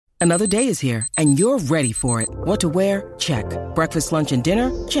Another day is here, and you're ready for it. What to wear? Check. Breakfast, lunch, and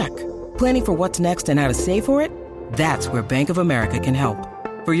dinner? Check. Planning for what's next and how to save for it? That's where Bank of America can help.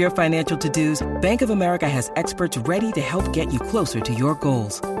 For your financial to-dos, Bank of America has experts ready to help get you closer to your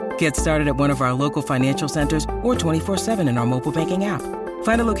goals. Get started at one of our local financial centers or 24/7 in our mobile banking app.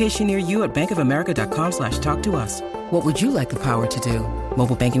 Find a location near you at bankofamerica.com/talktous. What would you like the power to do?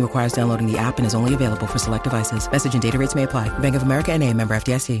 Mobile banking requires downloading the app and is only available for select devices. Message and data rates may apply. Bank of America N.A., member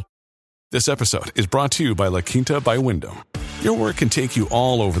FDIC. This episode is brought to you by La Quinta by Wyndham. Your work can take you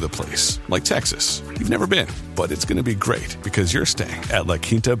all over the place, like Texas. You've never been, but it's going to be great because you're staying at La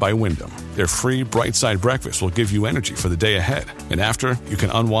Quinta by Wyndham. Their free Bright Side breakfast will give you energy for the day ahead. And after, you can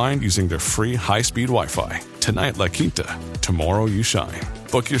unwind using their free high-speed Wi-Fi. Tonight, La Quinta. Tomorrow, you shine.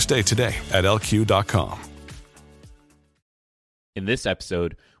 Book your stay today at LQ.com. In this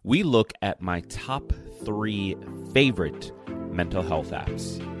episode, we look at my top 3 favorite mental health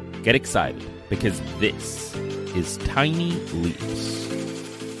apps. Get excited because this is Tiny Leaps.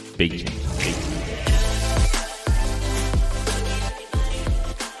 Big change.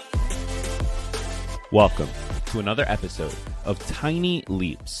 Welcome to another episode of Tiny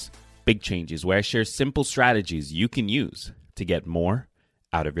Leaps, Big Changes, where I share simple strategies you can use to get more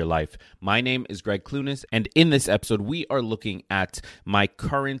out of your life. My name is Greg Clunas, and in this episode, we are looking at my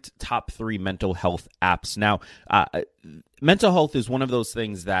current top 3 mental health apps. Now, mental health is one of those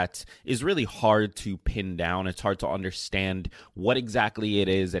things that is really hard to pin down. It's hard to understand what exactly it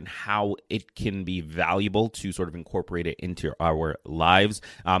is and how it can be valuable to sort of incorporate it into our lives.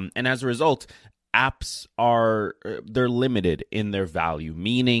 And as a result, apps they're limited in their value,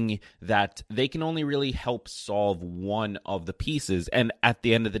 meaning that they can only really help solve one of the pieces. And at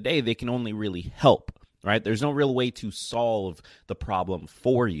the end of the day, they can only really help, right? There's no real way to solve the problem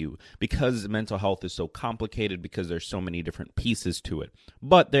for you because mental health is so complicated, because there's so many different pieces to it.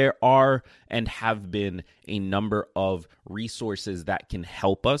 But there are and have been a number of resources that can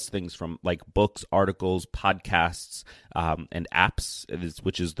help us, things from like books, articles, podcasts, and apps,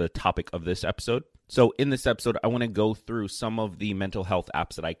 which is the topic of this episode. So in this episode, I want to go through some of the mental health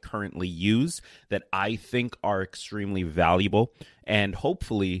apps that I currently use that I think are extremely valuable and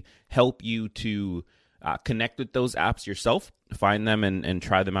hopefully help you to connect with those apps yourself, find them and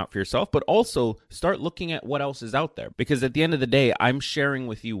try them out for yourself, but also start looking at what else is out there. Because at the end of the day, I'm sharing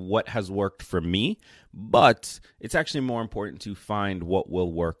with you what has worked for me, but it's actually more important to find what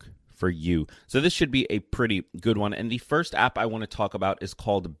will work for you. So this should be a pretty good one. And the first app I want to talk about is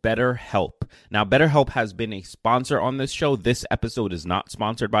called BetterHelp. Now, BetterHelp has been a sponsor on this show. This episode is not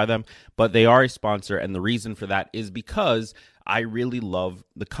sponsored by them, but they are a sponsor. And the reason for that is because I really love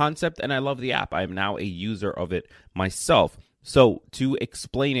the concept and I love the app. I am now a user of it myself. So to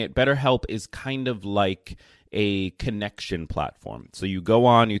explain it, BetterHelp is kind of like a connection platform. So you go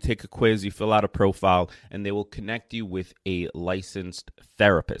on, you take a quiz, you fill out a profile, and they will connect you with a licensed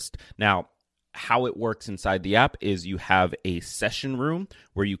therapist. Now, how it works inside the app is you have a session room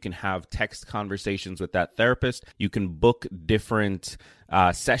where you can have text conversations with that therapist. You can book different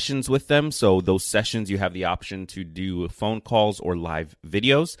sessions with them. So those sessions, you have the option to do phone calls or live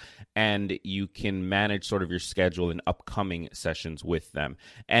videos, and you can manage sort of your schedule and upcoming sessions with them.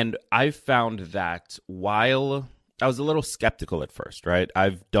 And I've found that while I was a little skeptical at first, right?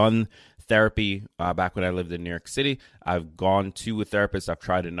 I've done therapy back when I lived in New York City. I've gone to a therapist. I've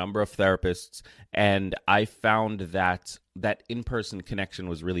tried a number of therapists, and I found that in-person connection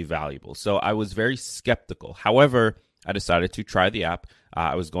was really valuable. So I was very skeptical. However, I decided to try the app.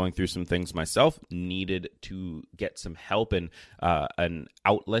 I was going through some things myself, needed to get some help and an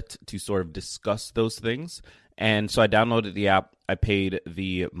outlet to sort of discuss those things. And so I downloaded the app. I paid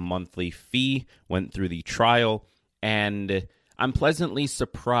the monthly fee, went through the trial, and I'm pleasantly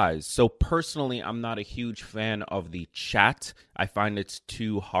surprised. So personally, I'm not a huge fan of the chat. I find it's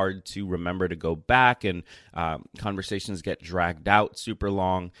too hard to remember to go back, and conversations get dragged out super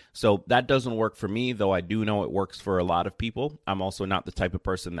long. So that doesn't work for me, though I do know it works for a lot of people. I'm also not the type of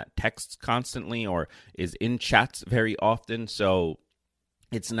person that texts constantly or is in chats very often. So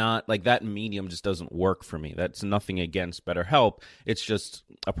it's not like that medium just doesn't work for me. That's nothing against BetterHelp. It's just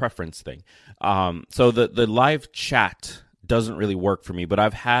a preference thing. So the live chat doesn't really work for me, but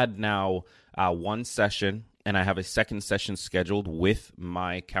I've had now one session, and I have a second session scheduled with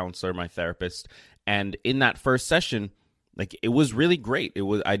my counselor, my therapist. And in that first session, like, it was really great.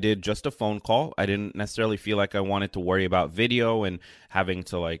 I did just a phone call. I didn't necessarily feel like I wanted to worry about video and having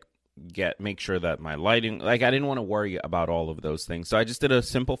to make sure that my lighting, I didn't want to worry about all of those things. So I just did a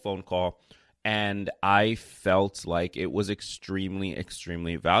simple phone call, and I felt like it was extremely,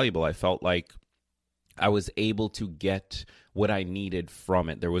 extremely valuable. I felt like I was able to get what I needed from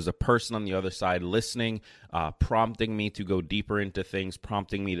it. There was a person on the other side listening, prompting me to go deeper into things,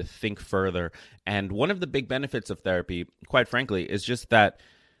 prompting me to think further. And one of the big benefits of therapy, quite frankly, is just that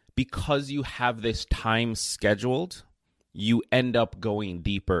because you have this time scheduled, you end up going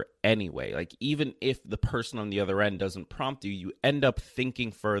deeper anyway. Like, even if the person on the other end doesn't prompt you, you end up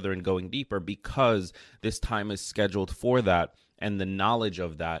thinking further and going deeper because this time is scheduled for that, and the knowledge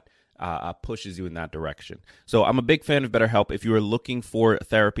of that pushes you in that direction. So I'm a big fan of BetterHelp. If you are looking for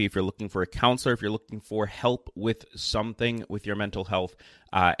therapy, if you're looking for a counselor, if you're looking for help with something with your mental health,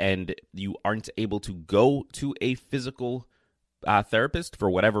 and you aren't able to go to a physical therapist for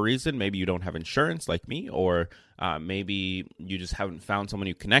whatever reason, maybe you don't have insurance like me, or maybe you just haven't found someone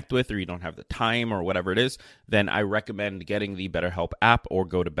you connect with, or you don't have the time, or whatever it is, then I recommend getting the BetterHelp app, or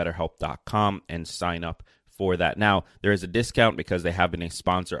go to BetterHelp.com and sign up for that. Now, there is a discount because they have been a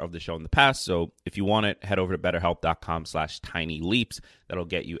sponsor of the show in the past. So if you want it, head over to BetterHelp.com/tinyleaps. That'll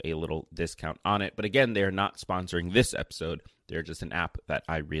get you a little discount on it. But again, they're not sponsoring this episode. They're just an app that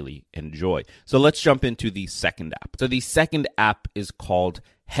I really enjoy. So let's jump into the second app. So the second app is called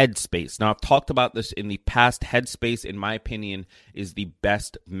Headspace. Now, I've talked about this in the past. Headspace, in my opinion, is the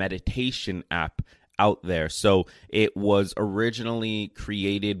best meditation app out there. So it was originally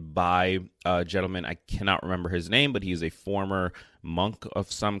created by a gentleman, I cannot remember his name, but he's a former monk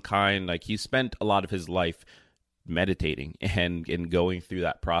of some kind. Like, he spent a lot of his life meditating and going through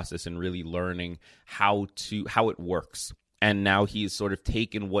that process and really learning how it works. And now he's sort of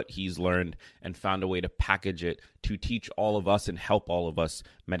taken what he's learned and found a way to package it to teach all of us and help all of us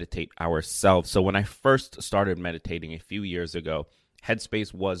meditate ourselves. So when I first started meditating a few years ago,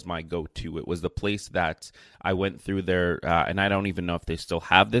 Headspace was my go-to. It was the place that I went through their, and I don't even know if they still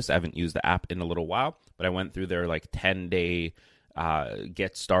have this. I haven't used the app in a little while, but I went through their 10-day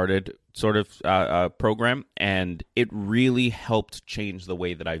get started sort of program, and it really helped change the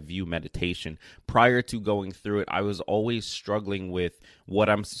way that I view meditation. Prior to going through it, I was always struggling with what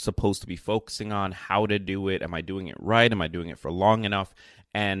I'm supposed to be focusing on, how to do it. Am I doing it right? Am I doing it for long enough?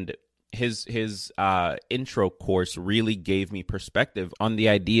 And his intro course really gave me perspective on the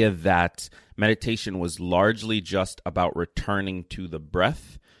idea that meditation was largely just about returning to the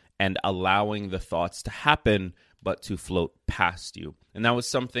breath and allowing the thoughts to happen, but to float past you. And that was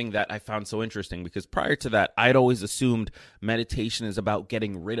something that I found so interesting, because prior to that, I'd always assumed meditation is about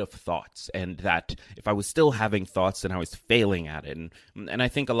getting rid of thoughts, and that if I was still having thoughts, then I was failing at it. And I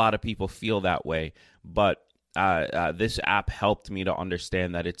think a lot of people feel that way, but this app helped me to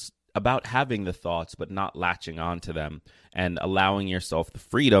understand that it's about having the thoughts, but not latching onto them, and allowing yourself the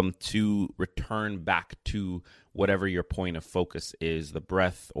freedom to return back to whatever your point of focus is, the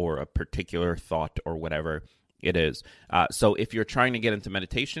breath or a particular thought or whatever it is. So if you're trying to get into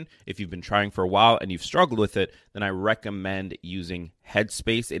meditation, if you've been trying for a while and you've struggled with it, then I recommend using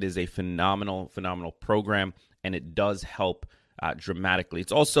Headspace. It is a phenomenal program, and it does help dramatically.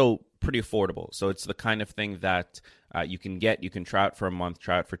 It's also pretty affordable. So it's the kind of thing that you can get. You can try it for a month,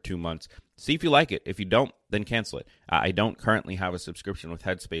 try it for 2 months. See if you like it. If you don't, then cancel it. I don't currently have a subscription with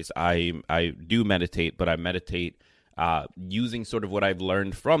Headspace. I do meditate, but I meditate using sort of what I've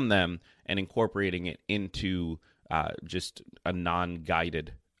learned from them and incorporating it into just a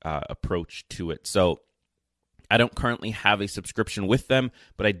non-guided approach to it. So I don't currently have a subscription with them,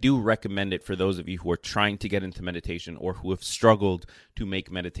 but I do recommend it for those of you who are trying to get into meditation or who have struggled to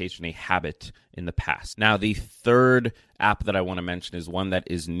make meditation a habit in the past. Now, the third app that I want to mention is one that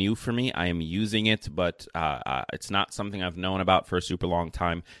is new for me. I am using it, but it's not something I've known about for a super long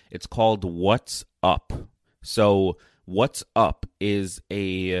time. It's called What's Up. So What's Up is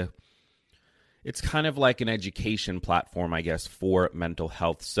it's kind of like an education platform, I guess, for mental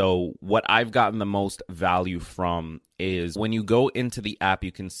health. So what I've gotten the most value from is when you go into the app,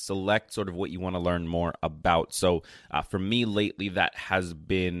 you can select sort of what you want to learn more about. So for me lately, that has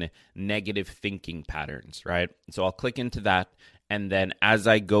been negative thinking patterns, right? So I'll click into that. And then as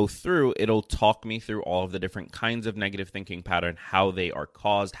I go through, it'll talk me through all of the different kinds of negative thinking pattern, how they are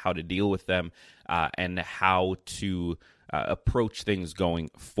caused, how to deal with them, and how to approach things going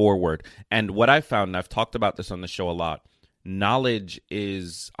forward. And what I've found, and I've talked about this on the show a lot, knowledge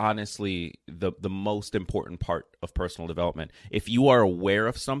is honestly the most important part of personal development. If you are aware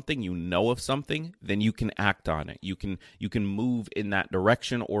of something, you know of something, then you can act on it. You can move in that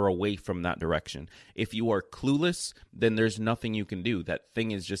direction or away from that direction. If you are clueless, then there's nothing you can do. That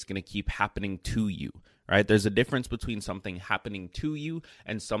thing is just going to keep happening to you. Right? There's a difference between something happening to you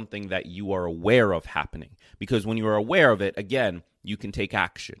and something that you are aware of happening. Because when you are aware of it, again, you can take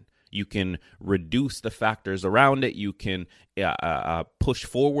action. You can reduce the factors around it. You can push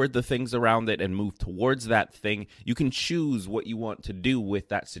forward the things around it and move towards that thing. You can choose what you want to do with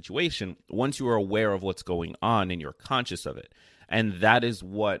that situation once you are aware of what's going on and you're conscious of it. And that is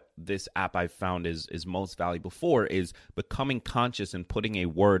what this app I've found is most valuable for, is becoming conscious and putting a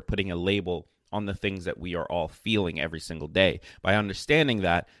word, putting a label on the things that we are all feeling every single day. By understanding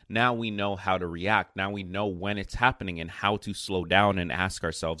that, now we know how to react. Now we know when it's happening and how to slow down and ask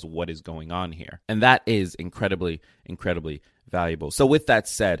ourselves what is going on here. And that is incredibly, incredibly valuable. So with that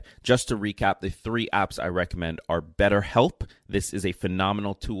said, just to recap, the 3 apps I recommend are BetterHelp. This is a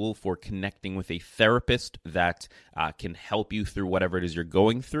phenomenal tool for connecting with a therapist that can help you through whatever it is you're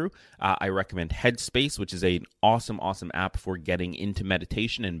going through. I recommend Headspace, which is an awesome app for getting into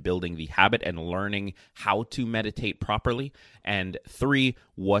meditation and building the habit and learning how to meditate properly. And 3,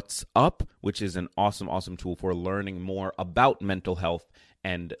 What's Up, which is an awesome tool for learning more about mental health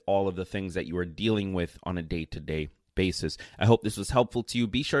and all of the things that you are dealing with on a day-to-day basis. I hope this was helpful to you.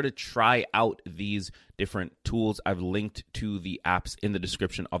 Be sure to try out these different tools. I've linked to the apps in the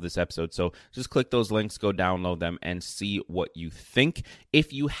description of this episode. So just click those links, go download them, and see what you think.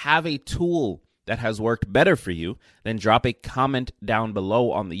 If you have a tool that has worked better for you, then drop a comment down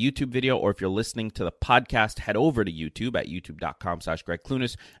below on the YouTube video, or if you're listening to the podcast, head over to YouTube at youtube.com/Greg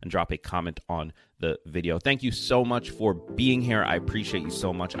Clunis and drop a comment on the video. Thank you so much for being here. I appreciate you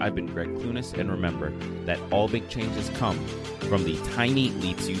so much. I've been Greg Clunis, and remember that all big changes come from the tiny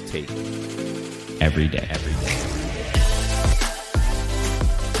leaps you take every day.